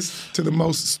tickets to the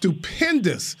most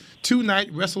stupendous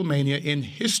 2-night WrestleMania in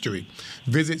history.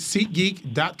 Visit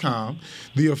SeatGeek.com,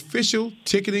 the official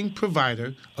ticketing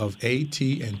provider of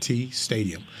AT&T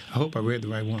Stadium. I hope I read the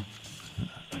right one.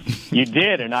 You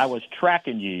did, and I was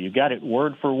tracking you. You got it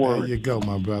word for word. There you go,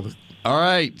 my brother. All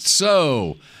right,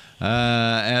 so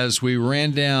as we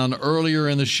ran down earlier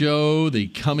in the show, the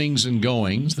comings and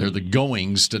goings, they're the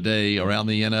goings today around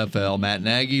the NFL. Matt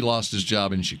Nagy lost his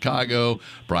job in Chicago.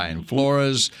 Brian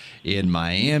Flores in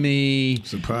Miami.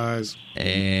 Surprise.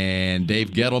 And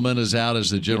Dave Gettleman is out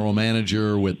as the general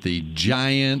manager with the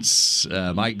Giants.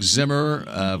 Mike Zimmer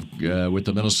with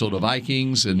the Minnesota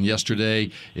Vikings. And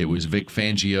yesterday it was Vic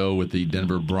Fangio with the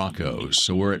Denver Broncos.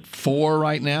 So we're at 4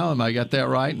 right now. Am I got that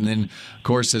right? And then, of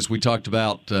course, as we talked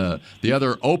about, the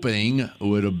other opening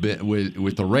would have been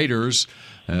with the Raiders.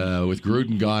 With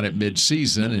Gruden gone at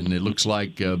midseason, and it looks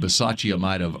like Bisaccia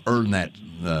might have earned that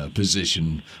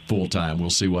position full-time.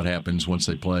 We'll see what happens once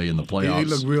they play in the playoffs. He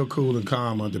looked real cool and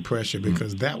calm under pressure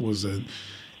because that was an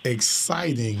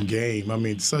exciting game. I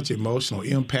mean, such emotional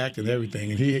impact and everything.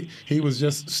 And he was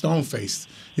just stone-faced,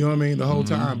 you know what I mean, the whole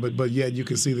time. But yet you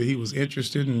could see that he was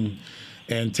interested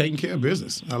and taking care of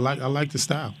business. I like the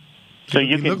style. So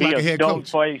you can be a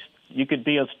stone-faced. You could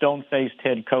be a stone-faced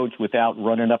head coach without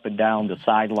running up and down the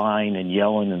sideline and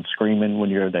yelling and screaming when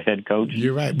you're the head coach.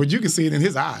 You're right, but you can see it in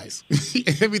his eyes.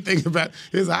 Everything about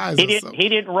his eyes. He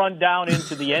didn't run down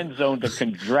into the end zone to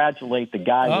congratulate the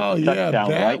guy with the touchdown,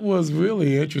 that right? was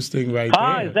really interesting right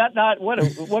there. Is that not what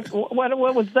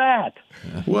was that?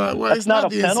 Well, it's not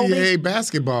the NCAA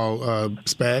basketball,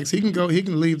 Spags. He can go. He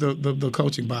can leave the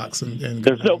coaching box and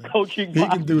there's no coaching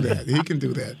box. He can do that. He can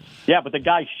do that. Yeah, but the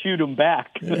guys shoot him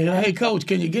back. Hey, Coach,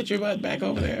 can you get your butt back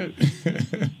over there?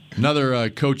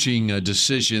 Another coaching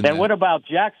decision. And what about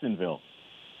Jacksonville?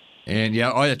 And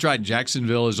that's right.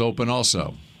 Jacksonville is open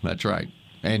also. That's right.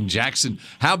 And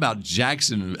how about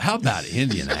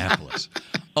Indianapolis?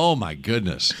 Oh, my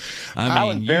goodness. How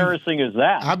embarrassing is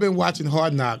that? I've been watching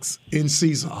Hard Knocks in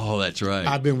season. Oh, that's right.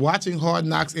 I've been watching Hard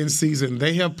Knocks in season.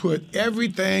 They have put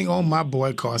everything on my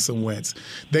boy Carson Wentz.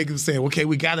 They can say, okay,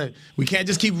 we can't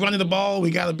just keep running the ball. We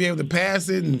got to be able to pass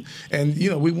it. And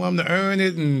we want him to earn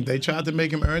it. And they tried to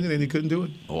make him earn it, and he couldn't do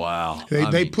it. Wow.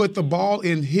 They put the ball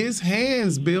in his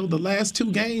hands, Bill, the last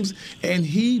 2 games, and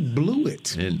he blew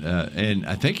it. And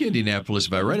I think Indianapolis,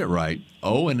 if I read it right,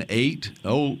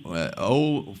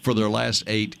 0-8 for their last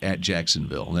 8 at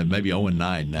Jacksonville. And maybe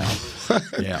 0-9 now.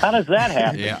 Yeah. How does that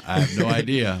happen? Yeah, I have no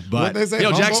idea. But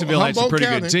Jacksonville Jacksonville had some pretty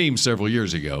good teams several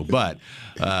years ago. But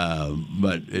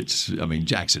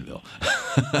Jacksonville.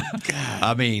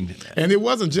 And it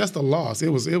wasn't just a loss. It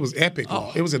was epic.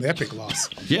 It was an epic loss.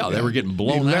 Yeah, they were getting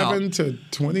blown 11 to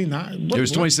 29. It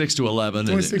was 26-11.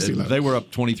 26-11. They were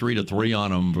up 23-3 on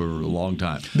them for a long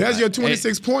time. That's your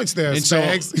 26 points there,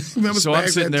 Spags. So I'm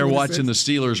sitting there watching the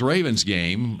Steelers-Ravens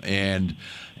game, and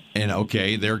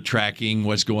okay, they're tracking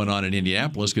what's going on in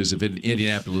Indianapolis because if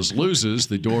Indianapolis loses,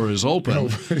 the door is open.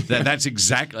 That's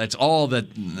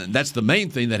the main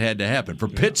thing that had to happen. For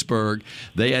Pittsburgh,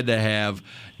 they had to have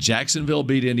Jacksonville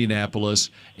beat Indianapolis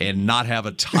and not have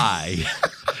a tie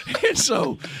And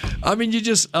so, I mean,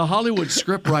 a Hollywood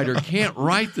scriptwriter can't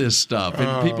write this stuff,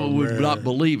 and people would not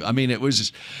believe. I mean, it was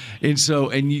just,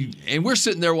 and we're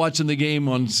sitting there watching the game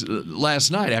on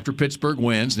last night after Pittsburgh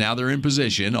wins. Now they're in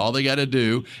position. All they got to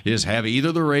do is have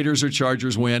either the Raiders or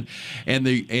Chargers win, and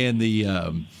the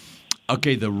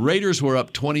Raiders were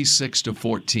up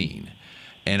 26-14.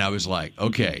 And I was like,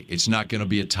 okay, it's not going to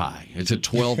be a tie. It's a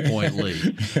 12-point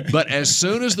lead. But as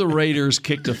soon as the Raiders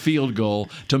kicked a field goal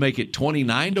to make it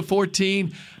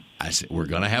 29-14, I said, we're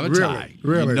going to have a tie.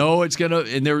 Really? You know it's going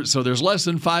to. So there's less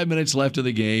than 5 minutes left of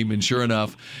the game, and sure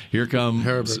enough, here comes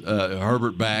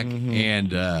Herbert back,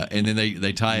 and then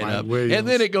they tie it up. Williams. And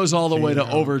then it goes all the way to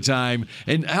overtime.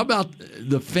 And how about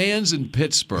the fans in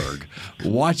Pittsburgh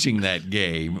watching that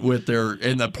game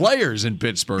and the players in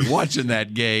Pittsburgh watching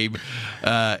that game?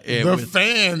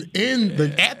 Fan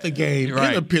at the game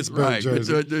in the Pittsburgh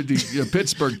jersey. The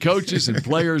Pittsburgh coaches and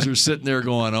players are sitting there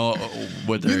going,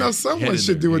 what they're someone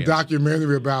should do a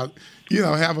documentary about,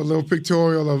 have a little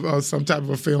pictorial of some type of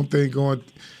a film thing going,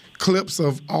 clips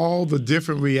of all the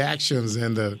different reactions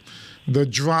and the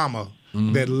drama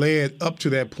that led up to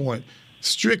that point,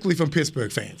 strictly from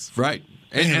Pittsburgh fans. Right.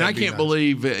 And I can't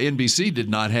believe NBC did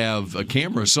not have a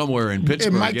camera somewhere in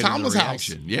Pittsburgh. In Mike Tomlin's house.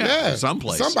 Yeah,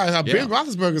 someplace. Somebody at Ben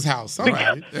Roethlisberger's house.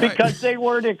 Because they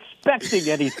weren't expecting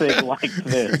anything like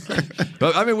this.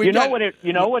 But I mean, what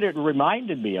it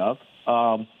reminded me of.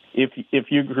 If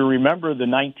you remember the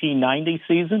 1990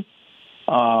 season,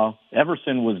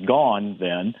 Everson was gone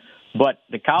then, but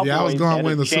the Cowboys I was going to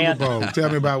win the chance, Super Bowl. Tell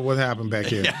me about what happened back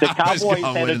here. The Cowboys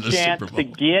had a chance to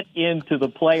get into the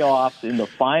playoffs in the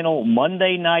final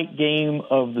Monday night game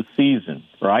of the season,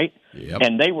 right? Yep.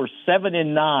 And they were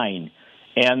 7-9,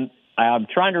 and I'm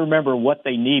trying to remember what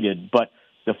they needed, but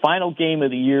the final game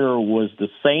of the year was the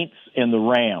Saints and the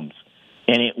Rams.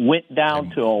 And it went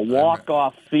down to a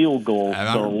walk-off field goal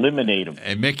to eliminate them.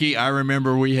 And, Mickey, I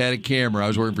remember we had a camera. I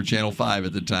was working for Channel 5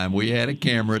 at the time. We had a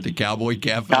camera at the Cowboy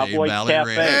Cafe in Valley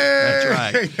Ranch. That's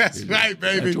right. That's right,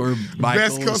 baby. That's where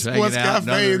Michael Best was Sports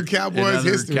Cafe in Cowboys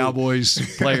history.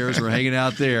 Cowboys players were hanging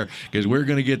out there because we're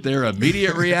going to get their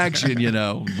immediate reaction,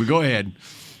 We go ahead.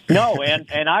 No,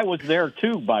 and I was there,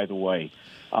 too, by the way.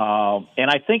 And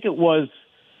I think it was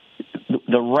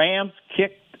the Rams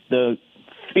kicked the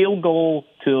field goal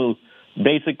to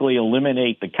basically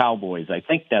eliminate the Cowboys. I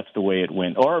think that's the way it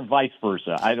went, or vice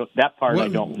versa. I don't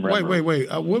remember. Wait.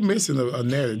 We're missing a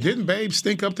narrative. Didn't Babe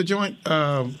stink up the joint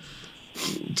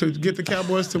to get the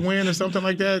Cowboys to win or something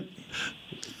like that?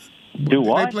 Do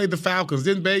what? They played the Falcons.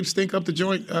 Didn't Babe stink up the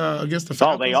joint against the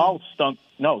Falcons? Oh, they all stunk.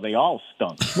 No, they all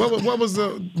stunk. What was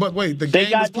the? But wait, the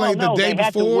game was played the day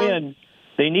before.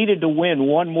 They needed to win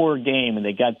one more game, and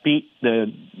they got beat.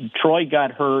 Troy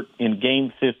got hurt in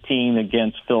Game 15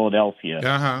 against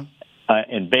Philadelphia,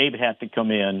 and Babe had to come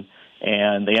in,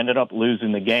 and they ended up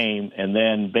losing the game. And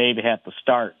then Babe had to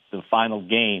start the final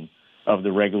game of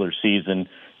the regular season.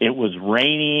 It was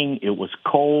raining. It was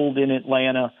cold in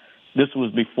Atlanta. This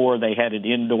was before they had an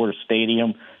indoor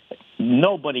stadium.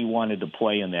 Nobody wanted to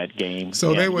play in that game.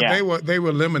 So they were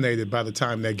eliminated by the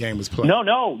time that game was played.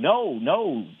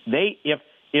 No.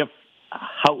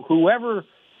 Whoever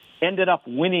ended up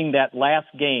winning that last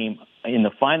game in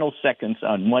the final seconds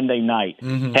on Monday night,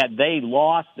 had they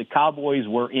lost, the Cowboys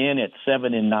were in at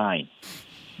 7-9.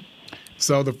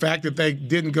 So the fact that they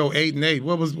didn't go 8-8,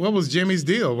 what was Jimmy's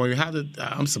deal? I mean,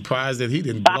 I'm surprised that he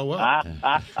didn't blow up.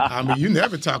 I mean, you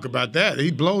never talk about that.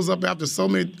 He blows up after so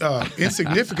many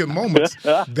insignificant moments.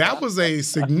 That was a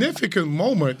significant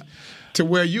moment to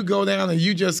where you go down and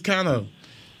you just kind of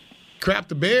crap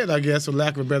the bed, I guess, for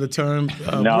lack of a better term.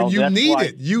 When you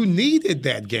needed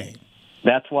that game.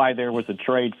 That's why there was a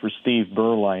trade for Steve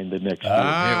Berline the next year.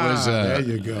 There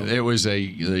you go. It was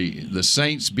the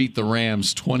Saints beat the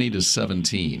Rams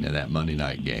 20-17 in that Monday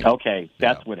night game. Okay,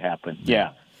 that's what happened.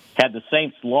 Yeah. Had the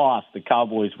Saints lost, the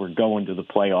Cowboys were going to the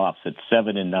playoffs at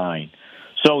 7-9.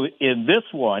 So in this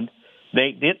one,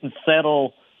 they didn't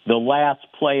settle the last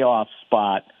playoff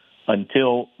spot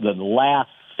until the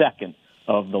last second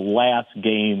of the last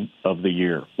game of the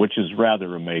year, which is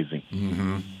rather amazing.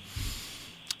 Mm-hmm.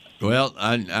 Well,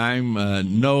 I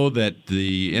know that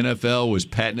the NFL was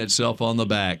patting itself on the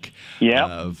back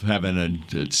of having a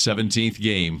 17th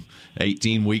game,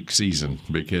 18-week season,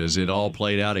 because it all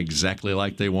played out exactly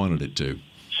like they wanted it to.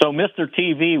 So, Mr.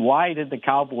 TV, why did the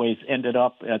Cowboys ended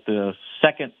up at the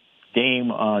second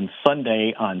game on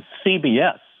Sunday on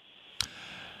CBS?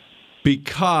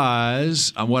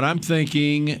 Because what I'm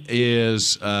thinking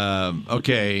is,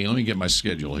 okay, let me get my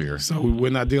schedule here. So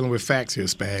we're not dealing with facts here,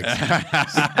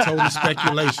 Spags. Total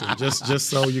speculation, just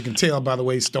so you can tell by the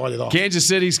way it started off. Kansas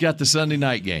City's got the Sunday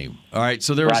night game. All right,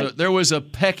 so there was a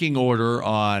pecking order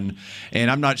on, and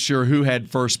I'm not sure who had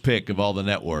first pick of all the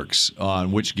networks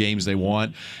on which games they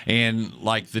want. And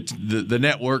like the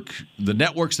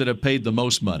networks that have paid the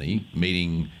most money,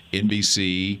 meaning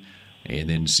NBC,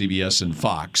 and then CBS and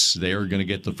Fox, they are going to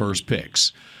get the first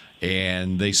picks.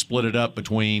 And they split it up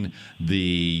between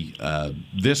the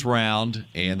this round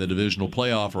and the divisional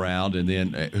playoff round, and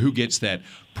then who gets that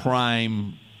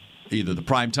prime, either the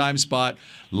prime time spot.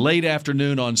 Late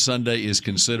afternoon on Sunday is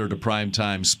considered a prime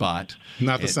time spot.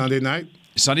 Not the Sunday night?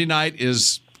 Sunday night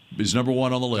is number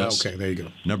one on the list. Okay, there you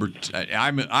go.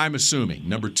 I'm assuming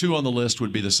number 2 on the list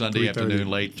would be the Sunday afternoon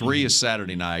late. 3 is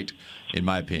Saturday night, in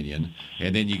my opinion,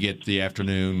 and then you get the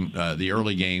afternoon, the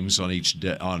early games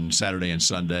on Saturday and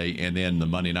Sunday, and then the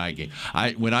Monday night game.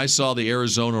 When I saw the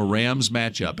Arizona Rams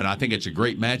matchup, and I think it's a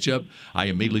great matchup, I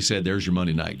immediately said, "There's your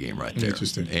Monday night game right there."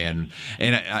 Interesting. And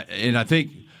I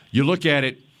think you look at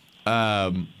it.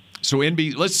 So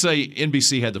let's say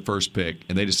NBC had the first pick,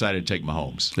 and they decided to take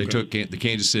Mahomes. They took the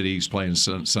Kansas City. He's playing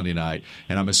Sunday night,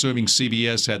 and I'm assuming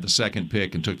CBS had the second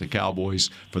pick and took the Cowboys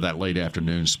for that late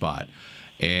afternoon spot,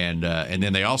 and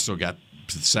then they also got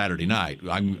Saturday night.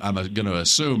 I'm going to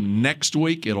assume next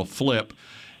week it'll flip.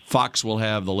 Fox will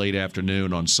have the late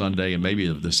afternoon on Sunday and maybe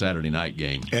the Saturday night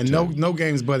game. And no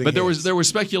games butting But there was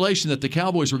speculation that the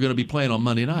Cowboys were going to be playing on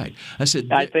Monday night. I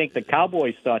think the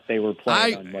Cowboys thought they were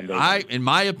playing on Monday night. In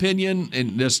my opinion,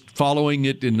 and just following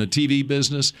it in the TV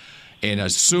business and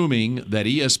assuming that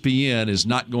ESPN is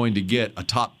not going to get a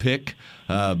top pick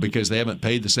because they haven't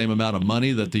paid the same amount of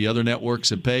money that the other networks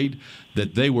have paid,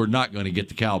 that they were not going to get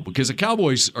the Cowboys. Because the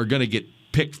Cowboys are going to get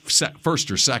picked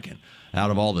first or second out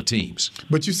of all the teams.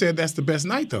 But you said that's the best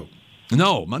night, though.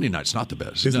 No, Monday night's not the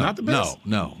best. It's not the best?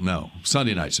 No.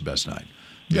 Sunday night's the best night.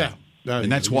 Yeah.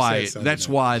 And that's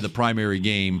why the primary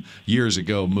game years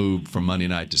ago moved from Monday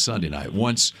night to Sunday night.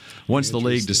 Once the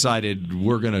league decided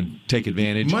we're going to take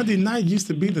advantage. Monday night used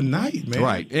to be the night, man.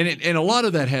 Right, and a lot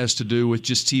of that has to do with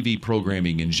just TV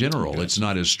programming in general. It's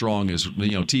not as strong as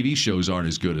TV shows aren't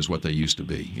as good as what they used to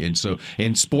be,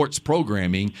 and sports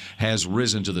programming has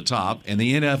risen to the top, and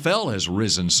the NFL has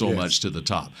risen so much to the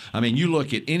top. I mean, you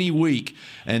look at any week,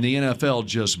 and the NFL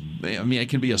it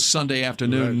can be a Sunday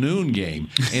afternoon noon game,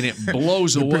 and it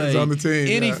blows away on the team,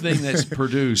 anything that's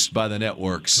produced by the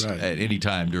networks at any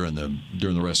time during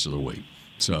the rest of the week.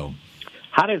 So,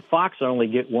 how did Fox only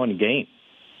get one game?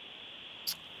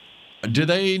 Do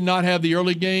they not have the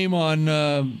early game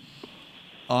on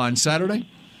Saturday?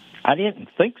 I didn't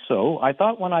think so. I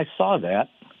thought when I saw that.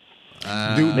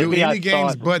 Do any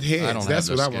games butt heads? That's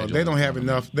what I want. They don't have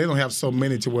enough. They don't have so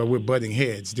many to where we're butting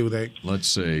heads, do they? Let's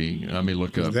see. Let me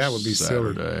look up that would be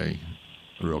Saturday silly.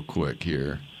 Real quick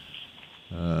here.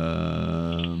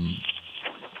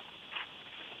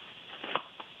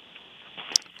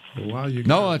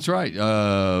 No, that's right.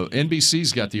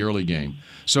 NBC's got the early game.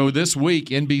 So this week,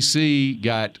 NBC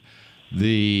got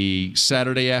the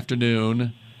Saturday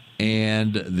afternoon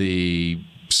and the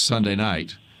Sunday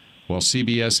night, while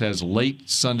CBS has late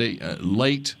Sunday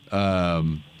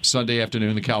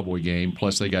afternoon, the Cowboy game,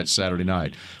 plus they got Saturday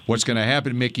night. What's going to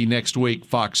happen, Mickey, next week,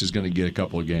 Fox is going to get a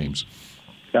couple of games.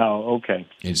 Oh, okay.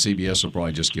 And CBS will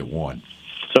probably just get one.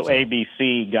 So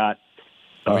ABC got...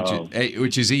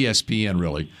 which is ESPN,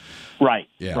 really. Right,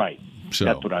 yeah. Right. So,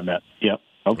 that's what I meant. Yep.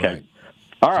 Okay. Right.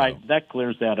 All right, that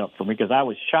clears that up for me because I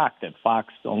was shocked that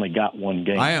Fox only got one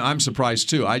game. I'm surprised,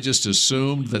 too. I just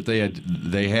assumed that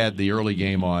they had the early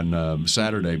game on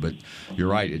Saturday, but you're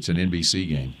right, it's an NBC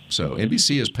game. So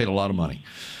NBC has paid a lot of money.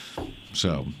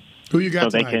 So... Who you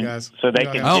got tonight, guys? So they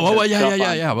can.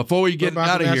 Yeah. Before we get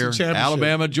out of here,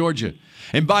 Alabama, Georgia,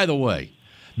 and by the way,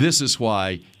 this is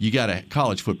why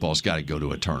college football's got to go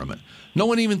to a tournament. No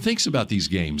one even thinks about these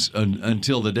games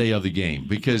until the day of the game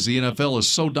because the NFL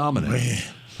is so dominant. Man.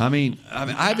 I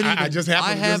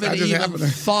haven't even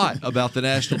thought about the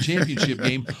national championship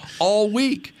game all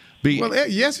week.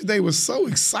 Yesterday was so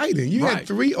exciting. You had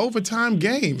 3 overtime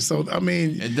games. So,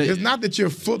 it's not that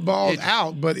your football's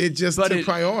out, but it just took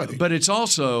priority. But it's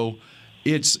also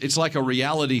it's like a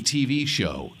reality TV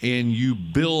show, and you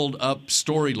build up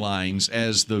storylines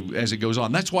as it goes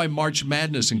on. That's why March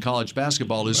Madness in college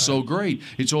basketball is so great.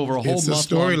 It's over a whole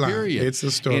month-long period. It's a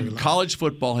storyline. And college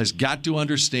football has got to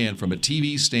understand, from a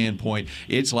TV standpoint,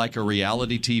 it's like a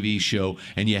reality TV show,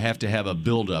 and you have to have a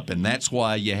build-up, and that's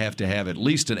why you have to have at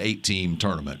least an 8-team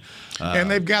tournament.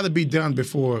 And they've got to be done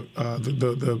before the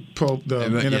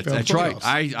NFL That's playoffs.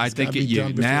 right. I think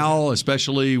now,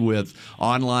 especially with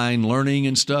online learning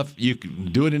and stuff, you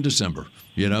can do it in December,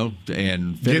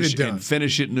 and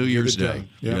finish it New Year's Day.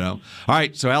 Yep. All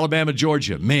right, so Alabama,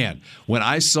 Georgia. Man, when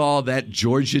I saw that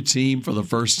Georgia team for the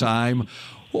first time,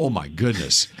 oh my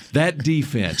goodness, that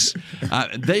defense.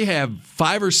 They have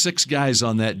 5 or 6 guys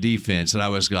on that defense, and I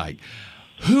was like,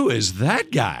 who is that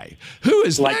guy? Who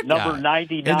is that guy? Like number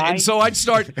 99? And so I'd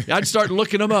start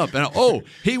looking him up. And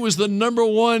he was the number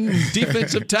 1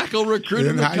 defensive tackle recruit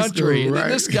in the country. School, right?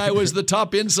 And this guy was the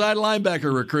top inside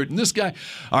linebacker recruit. And this guy,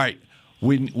 all right,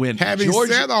 when having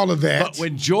Georgia, said all of that, but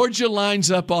when Georgia lines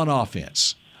up on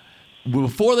offense,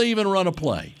 before they even run a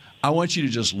play, I want you to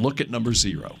just look at number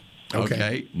 0.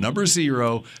 Okay, number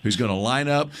 0, who's going to line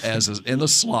up in the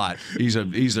slot.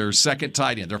 He's their second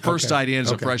tight end. Their first tight end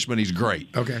is a freshman. He's great.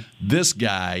 Okay, this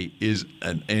guy is,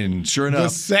 and sure enough, the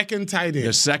second tight end.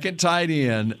 The second tight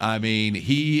end. I mean,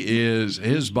 he is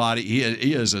his body.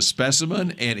 He is a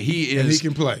specimen, and he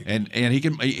can play, and he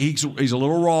can. He's a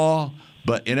little raw,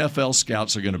 but NFL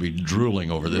scouts are going to be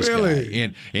drooling over this guy.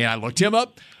 And I looked him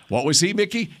up. What was he,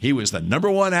 Mickey? He was the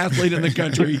number 1 athlete in the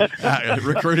country,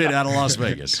 recruited out of Las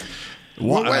Vegas.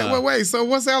 Wait. So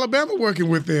what's Alabama working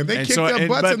with then? They kicked their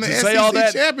butts in the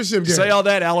SEC championship game. Say all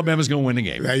that, Alabama's going to win the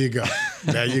game. There you go.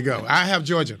 I have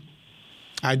Georgia.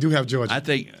 I do have Georgia. I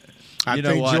think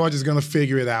Georgia's going to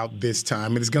figure it out this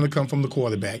time, and it's going to come from the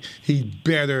quarterback. He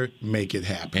better make it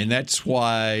happen. And that's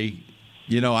why,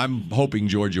 I'm hoping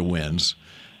Georgia wins.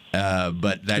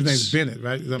 But that's his name's Bennett,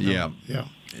 right? Yeah.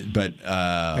 But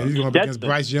and he's going up against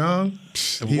Bryce Young.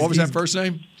 What was that first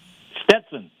name?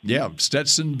 Stetson. Yeah,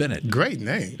 Stetson Bennett. Great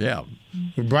name. Yeah.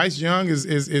 Bryce Young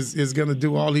is going to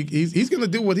do all he's going to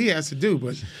do what he has to do,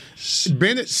 but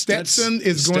Stetson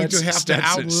is going to have to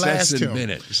outlast him.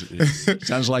 Bennett.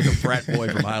 Sounds like a frat boy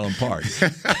from Highland Park.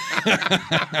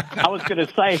 I was going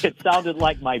to say it sounded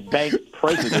like my bank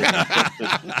president.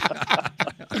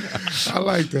 I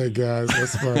like that, guys.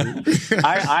 That's funny.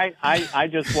 I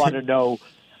just want to know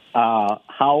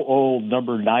how old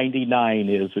number 99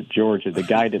 is at Georgia, the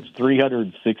guy that's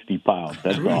 360 pounds.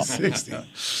 That's 360. All.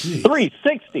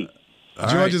 360.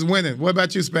 Georgia's winning. What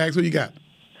about you, Spags? What you got?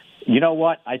 You know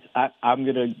what?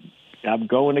 I'm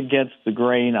going against the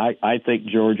grain. I think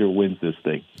Georgia wins this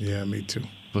thing. Yeah, me too.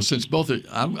 Well, since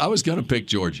I was going to pick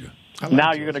Georgia.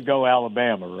 Now you're going to go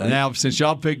Alabama, right? Now, since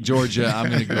y'all picked Georgia, I'm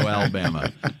going to go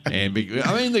Alabama. And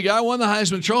the guy won the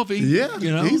Heisman Trophy. Yeah,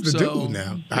 he's the dude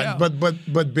now. Yeah.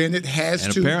 But Bennett has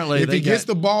to. Apparently, if he gets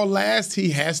the ball last,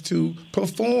 he has to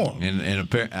perform.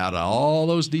 And out of all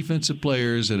those defensive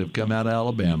players that have come out of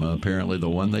Alabama, apparently the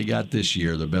one they got this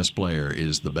year, the best player,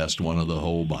 is the best one of the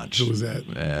whole bunch. Who was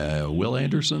that? Will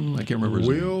Anderson. I can't remember his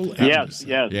name. Will Anderson.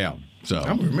 Yes. Yeah. So I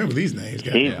don't remember these names.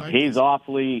 He's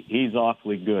awfully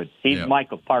good. He's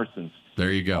Michael Parsons. There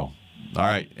you go. All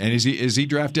right, and is he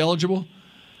draft eligible?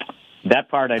 That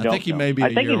part I don't think he know. may be.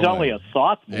 I think he's only a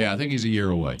sophomore. Yeah, I think he's a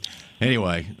year away.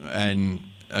 Anyway, and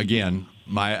again,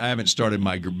 I haven't started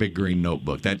my big green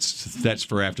notebook. That's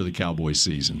for after the Cowboys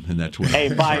season, and that's when.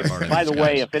 Hey, by the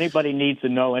way, if anybody needs to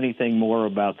know anything more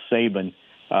about Saban,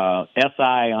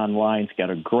 SI Online's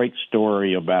got a great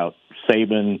story about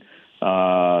Saban.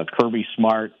 Kirby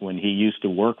Smart when he used to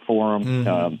work for him,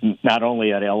 not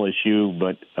only at LSU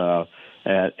but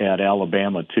at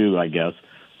Alabama too, I guess.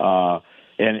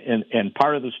 And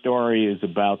part of the story is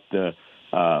about the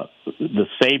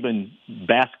Saban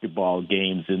basketball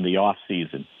games in the off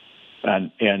season.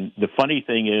 And the funny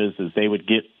thing is they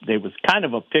was kind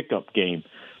of a pickup game,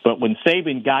 but when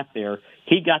Saban got there,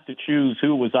 he got to choose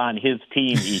who was on his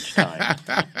team each time.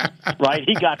 Right?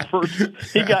 He got first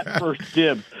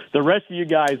dibs. The rest of you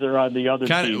guys are on the other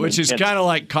team. Which is kind of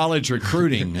like college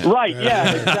recruiting. Right,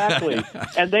 yeah, exactly.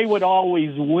 And they would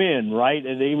always win, right?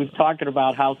 And he was talking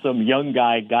about how some young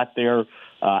guy got there.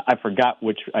 I forgot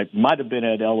which. I might have been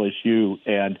at LSU,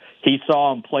 and he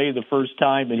saw him play the first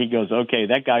time, and he goes, "Okay,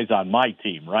 that guy's on my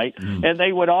team, right?" And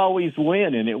they would always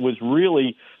win, and it was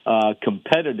really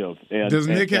competitive. Does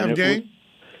Nick have game?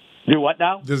 Do what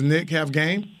now? Does Nick have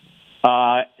game?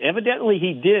 Evidently,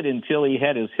 he did until he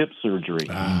had his hip surgery.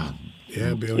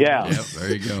 Yeah, Bill. Yeah. Yep,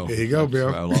 there you go. There you go,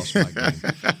 Bill. I lost my game.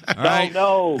 All right.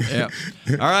 No. Yeah.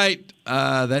 All right.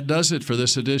 that does it for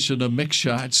this edition of Mick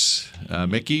Shots.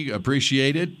 Mickey,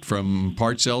 appreciate it from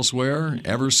Parts Elsewhere,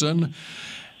 Everson.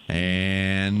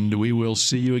 And we will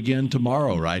see you again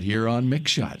tomorrow right here on Mick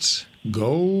Shots.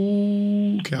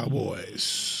 Go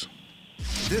Cowboys.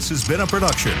 This has been a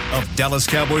production of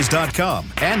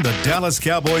DallasCowboys.com and the Dallas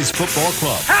Cowboys Football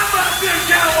Club. How about this,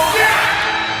 Cowboys?